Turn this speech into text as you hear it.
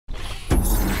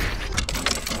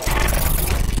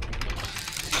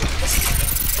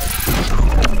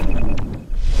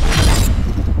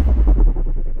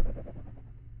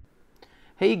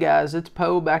Hey guys, it's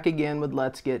Poe back again with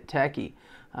Let's Get Techy.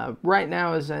 Right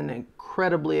now is an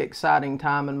incredibly exciting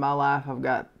time in my life. I've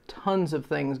got tons of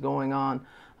things going on,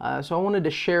 so I wanted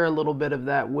to share a little bit of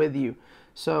that with you.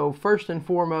 So first and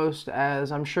foremost,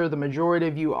 as I'm sure the majority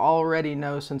of you already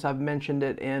know since I've mentioned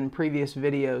it in previous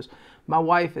videos, my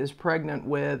wife is pregnant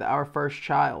with our first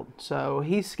child. So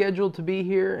he's scheduled to be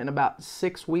here in about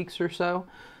 6 weeks or so.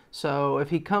 So if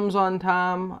he comes on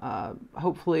time,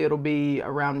 hopefully it'll be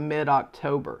around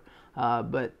mid-October.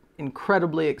 But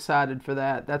incredibly excited for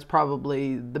that. That's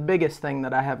probably the biggest thing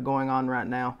that I have going on right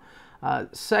now.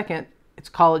 Second, it's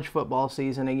college football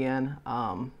season again.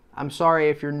 I'm sorry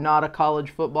if you're not a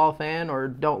college football fan or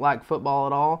don't like football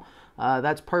at all.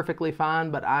 That's perfectly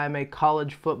fine, but I'm a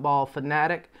college football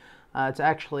fanatic. It's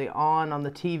actually on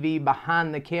the TV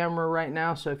behind the camera right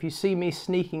now, so if you see me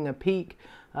sneaking a peek,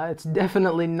 it's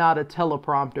definitely not a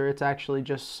teleprompter. It's actually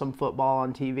just some football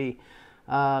on TV.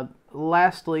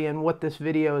 Lastly, and what this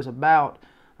video is about,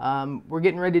 we're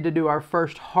getting ready to do our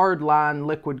first hardline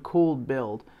liquid-cooled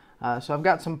build. So I've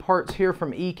got some parts here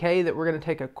from EK that we're going to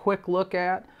take a quick look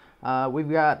at.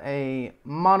 We've got a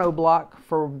monoblock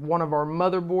for one of our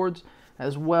motherboards,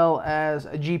 as well as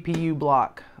a GPU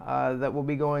block that will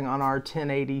be going on our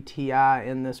 1080 Ti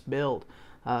in this build.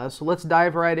 So let's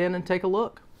dive right in and take a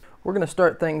look. We're going to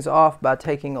start things off by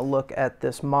taking a look at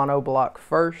this monoblock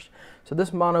first. So this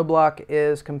monoblock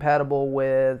is compatible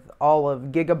with all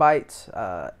of Gigabyte's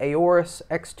Aorus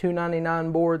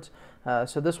X299 boards.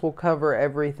 So this will cover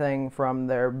everything from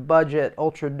their budget,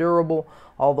 ultra durable,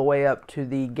 all the way up to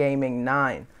the gaming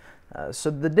 9. So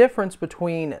the difference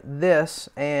between this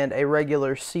and a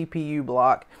regular CPU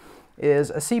block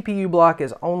is a CPU block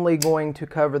is only going to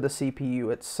cover the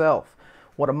CPU itself.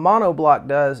 What a monoblock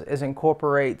does is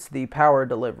incorporates the power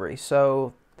delivery.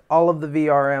 So all of the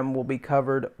VRM will be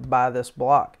covered by this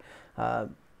block.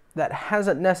 That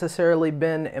hasn't necessarily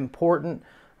been important,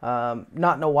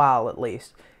 not in a while at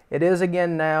least. It is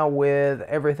again now with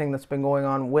everything that's been going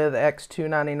on with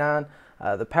X299.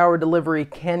 The power delivery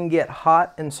can get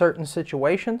hot in certain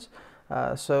situations,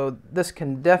 so this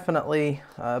can definitely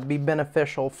be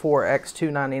beneficial for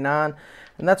X299,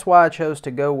 and that's why I chose to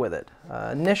go with it.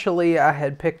 Initially, I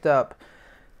had picked up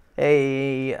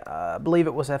I believe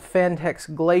it was a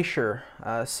Phanteks Glacier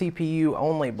CPU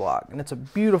only block, and it's a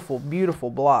beautiful, beautiful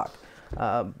block,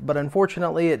 but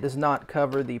unfortunately it does not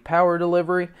cover the power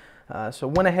delivery, so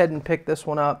went ahead and picked this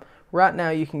one up. Right now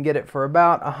you can get it for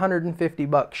about 150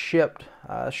 bucks shipped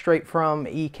straight from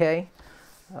EK.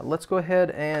 Let's go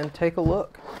ahead and take a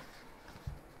look.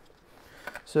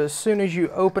 So as soon as you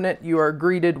open it, you are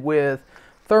greeted with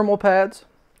thermal pads.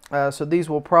 So these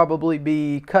will probably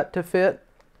be cut to fit.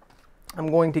 I'm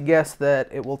going to guess that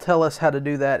it will tell us how to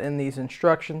do that in these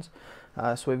instructions.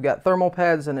 So we've got thermal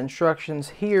pads and instructions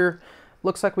here.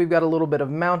 Looks like we've got a little bit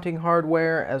of mounting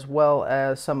hardware as well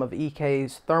as some of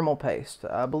EK's thermal paste.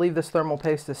 I believe this thermal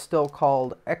paste is still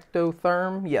called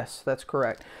Ectotherm. Yes, that's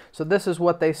correct. So this is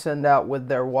what they send out with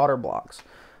their water blocks.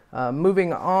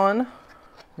 Moving on,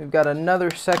 we've got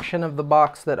another section of the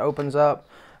box that opens up.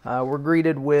 We're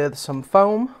greeted with some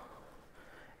foam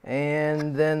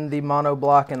and then the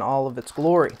monoblock in all of its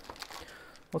glory.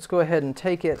 Let's go ahead and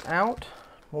take it out.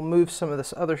 We'll move some of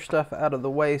this other stuff out of the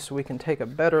way so we can take a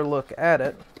better look at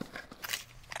it.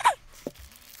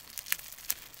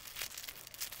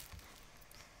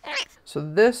 So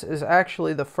this is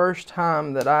actually the first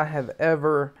time that I have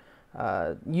ever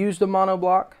used a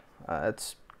monoblock.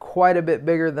 It's quite a bit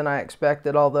bigger than I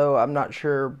expected, although I'm not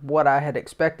sure what I had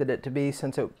expected it to be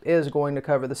since it is going to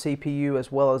cover the CPU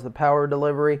as well as the power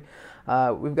delivery.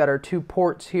 We've got our two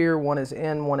ports here, one is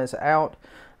in, one is out.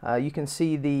 You can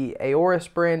see the Aorus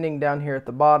branding down here at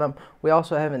the bottom. We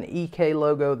also have an EK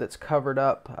logo that's covered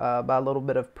up by a little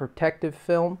bit of protective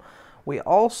film. We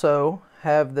also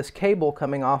have this cable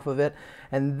coming off of it,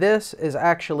 and this is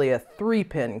actually a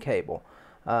 3-pin cable.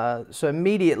 So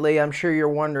immediately I'm sure you're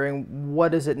wondering,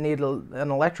 what does it need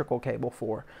an electrical cable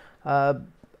for?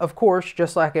 Of course,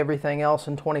 just like everything else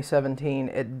in 2017,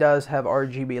 it does have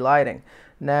RGB lighting.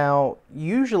 Now,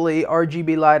 usually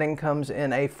RGB lighting comes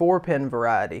in a 4-pin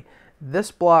variety. This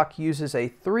block uses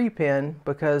a 3-pin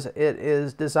because it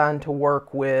is designed to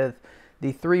work with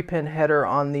the 3-pin header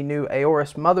on the new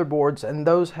Aorus motherboards, and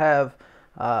those have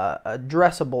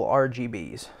addressable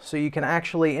RGBs. So you can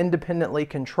actually independently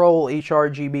control each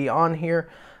RGB on here.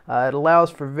 It allows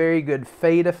for very good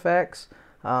fade effects.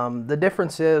 The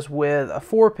difference is with a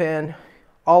 4-pin,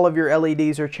 all of your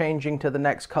LEDs are changing to the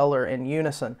next color in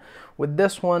unison. With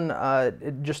this one,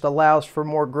 it just allows for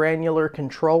more granular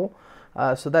control,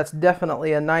 so that's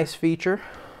definitely a nice feature.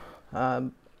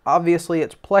 Obviously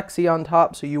it's plexi on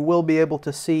top, so you will be able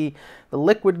to see the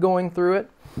liquid going through it.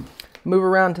 Move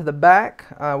around to the back,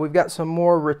 we've got some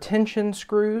more retention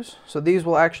screws. So these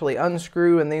will actually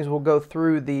unscrew and these will go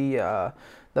through the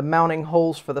mounting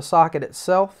holes for the socket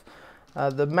itself.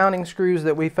 The mounting screws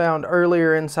that we found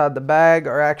earlier inside the bag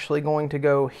are actually going to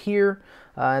go here,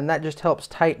 and that just helps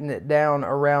tighten it down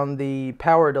around the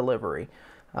power delivery.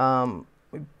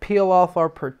 We peel off our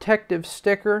protective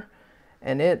sticker,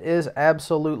 and it is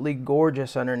absolutely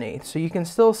gorgeous underneath. So you can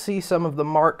still see some of the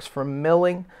marks from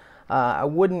milling. I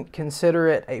wouldn't consider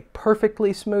it a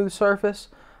perfectly smooth surface,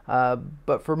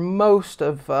 but for most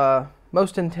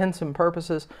intents and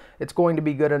purposes, it's going to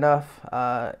be good enough.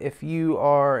 If you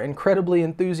are incredibly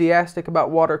enthusiastic about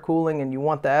water cooling and you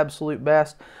want the absolute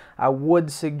best, I would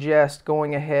suggest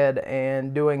going ahead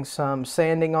and doing some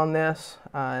sanding on this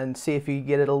and see if you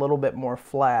get it a little bit more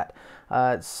flat.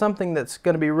 It's something that's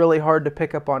going to be really hard to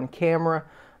pick up on camera,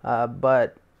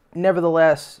 but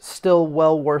nevertheless, still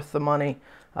well worth the money.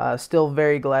 Still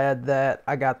very glad that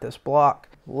I got this block.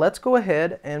 Let's go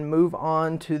ahead and move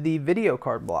on to the video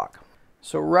card block.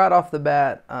 So right off the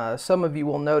bat, some of you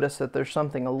will notice that there's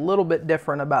something a little bit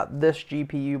different about this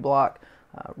GPU block.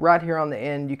 Right here on the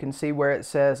end you can see where it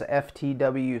says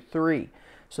FTW3.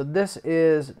 So this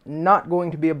is not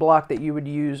going to be a block that you would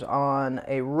use on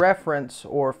a reference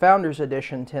or Founders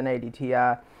Edition 1080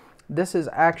 Ti. This is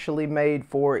actually made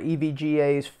for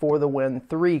EVGA's For the Win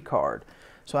 3 card.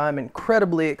 So I'm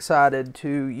incredibly excited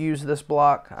to use this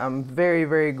block. I'm very,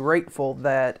 very grateful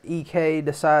that EK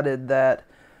decided that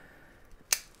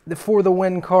the For the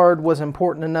Win card was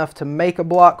important enough to make a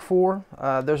block for.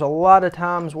 There's a lot of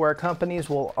times where companies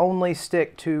will only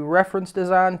stick to reference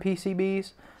design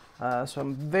PCBs. So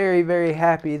I'm very, very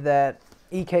happy that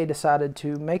EK decided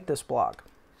to make this block.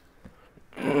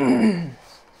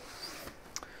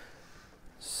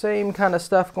 Same kind of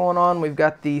stuff going on. We've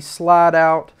got the slide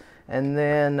out and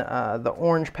then the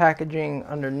orange packaging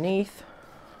underneath.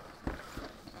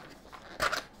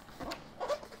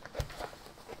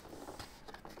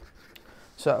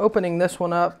 So opening this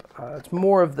one up, it's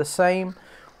more of the same.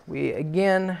 We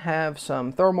again have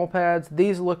some thermal pads.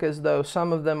 These look as though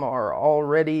some of them are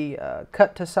already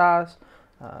cut to size.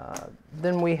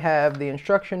 Then we have the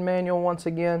instruction manual once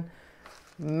again,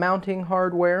 mounting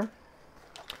hardware,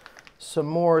 some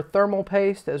more thermal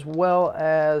paste, as well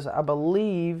as, I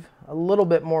believe, a little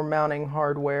bit more mounting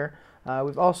hardware.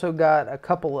 We've also got a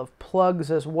couple of plugs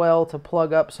as well to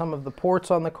plug up some of the ports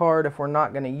on the card if we're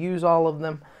not going to use all of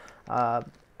them.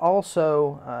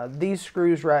 Also, these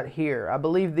screws right here, I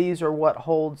believe these are what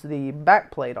holds the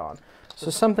backplate on. So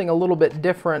something a little bit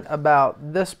different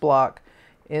about this block.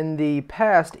 In the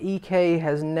past, EK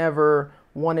has never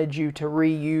wanted you to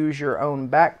reuse your own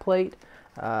backplate.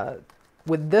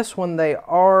 With this one, they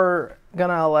are going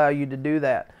to allow you to do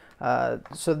that.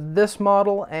 So this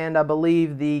model and I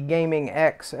believe the Gaming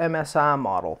X MSI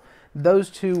model,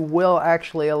 those two will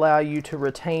actually allow you to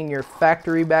retain your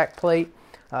factory backplate.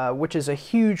 Which is a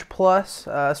huge plus,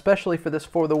 especially for this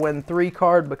For the Win 3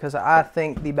 card, because I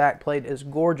think the backplate is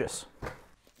gorgeous.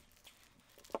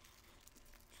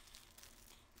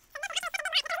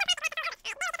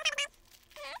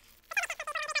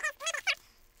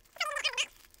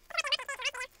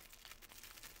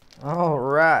 All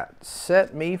right,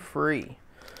 set me free.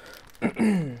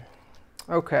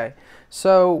 Okay,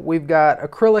 so we've got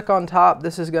acrylic on top.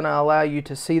 This is going to allow you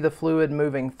to see the fluid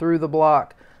moving through the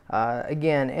block.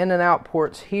 Again, in and out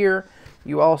ports here.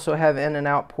 You also have in and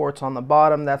out ports on the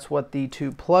bottom. That's what the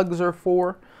two plugs are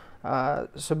for.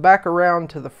 So back around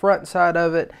to the front side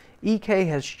of it, EK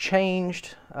has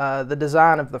changed the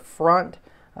design of the front.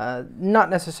 Not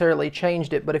necessarily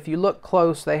changed it, but if you look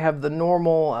close, they have the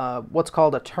normal, what's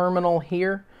called a terminal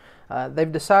here.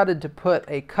 They've decided to put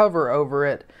a cover over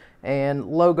it and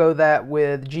logo that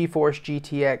with GeForce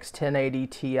GTX 1080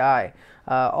 Ti.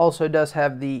 Also does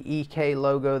have the EK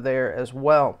logo there as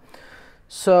well.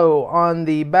 So on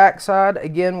the back side,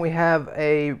 again, we have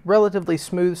a relatively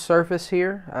smooth surface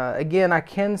here. Again, I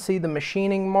can see the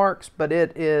machining marks, but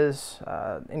it is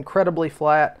incredibly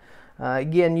flat.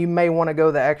 Again, you may want to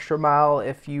go the extra mile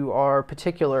if you are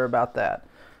particular about that.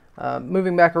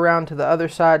 Moving back around to the other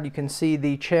side, you can see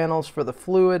the channels for the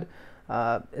fluid.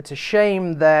 It's a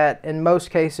shame that in most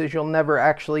cases you'll never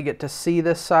actually get to see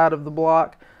this side of the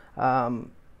block.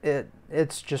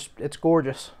 It's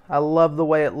gorgeous. I love the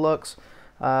way it looks.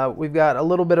 We've got a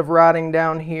little bit of writing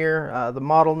down here, the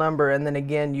model number, and then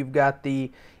again you've got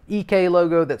the EK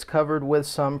logo that's covered with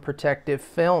some protective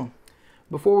film.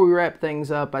 Before we wrap things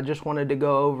up, I just wanted to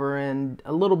go over in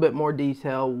a little bit more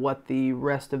detail what the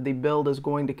rest of the build is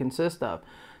going to consist of.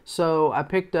 So I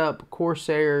picked up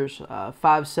Corsair's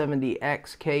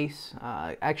 570X case.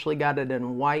 Actually got it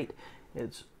in white.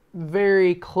 It's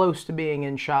very close to being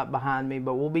in shot behind me,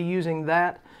 but we'll be using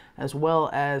that as well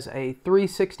as a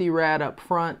 360 rad up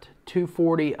front,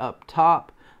 240 up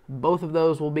top. Both of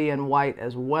those will be in white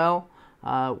as well.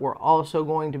 We're also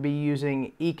going to be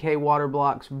using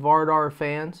EKWB Vardar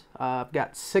fans. I've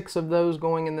got 6 of those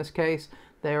going in this case.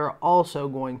 They are also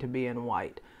going to be in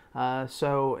white.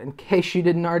 So in case you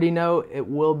didn't already know, it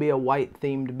will be a white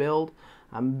themed build.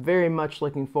 I'm very much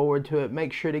looking forward to it.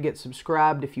 Make sure to get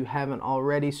subscribed if you haven't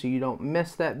already so you don't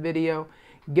miss that video.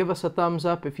 Give us a thumbs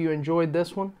up if you enjoyed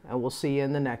this one, and we'll see you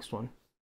in the next one.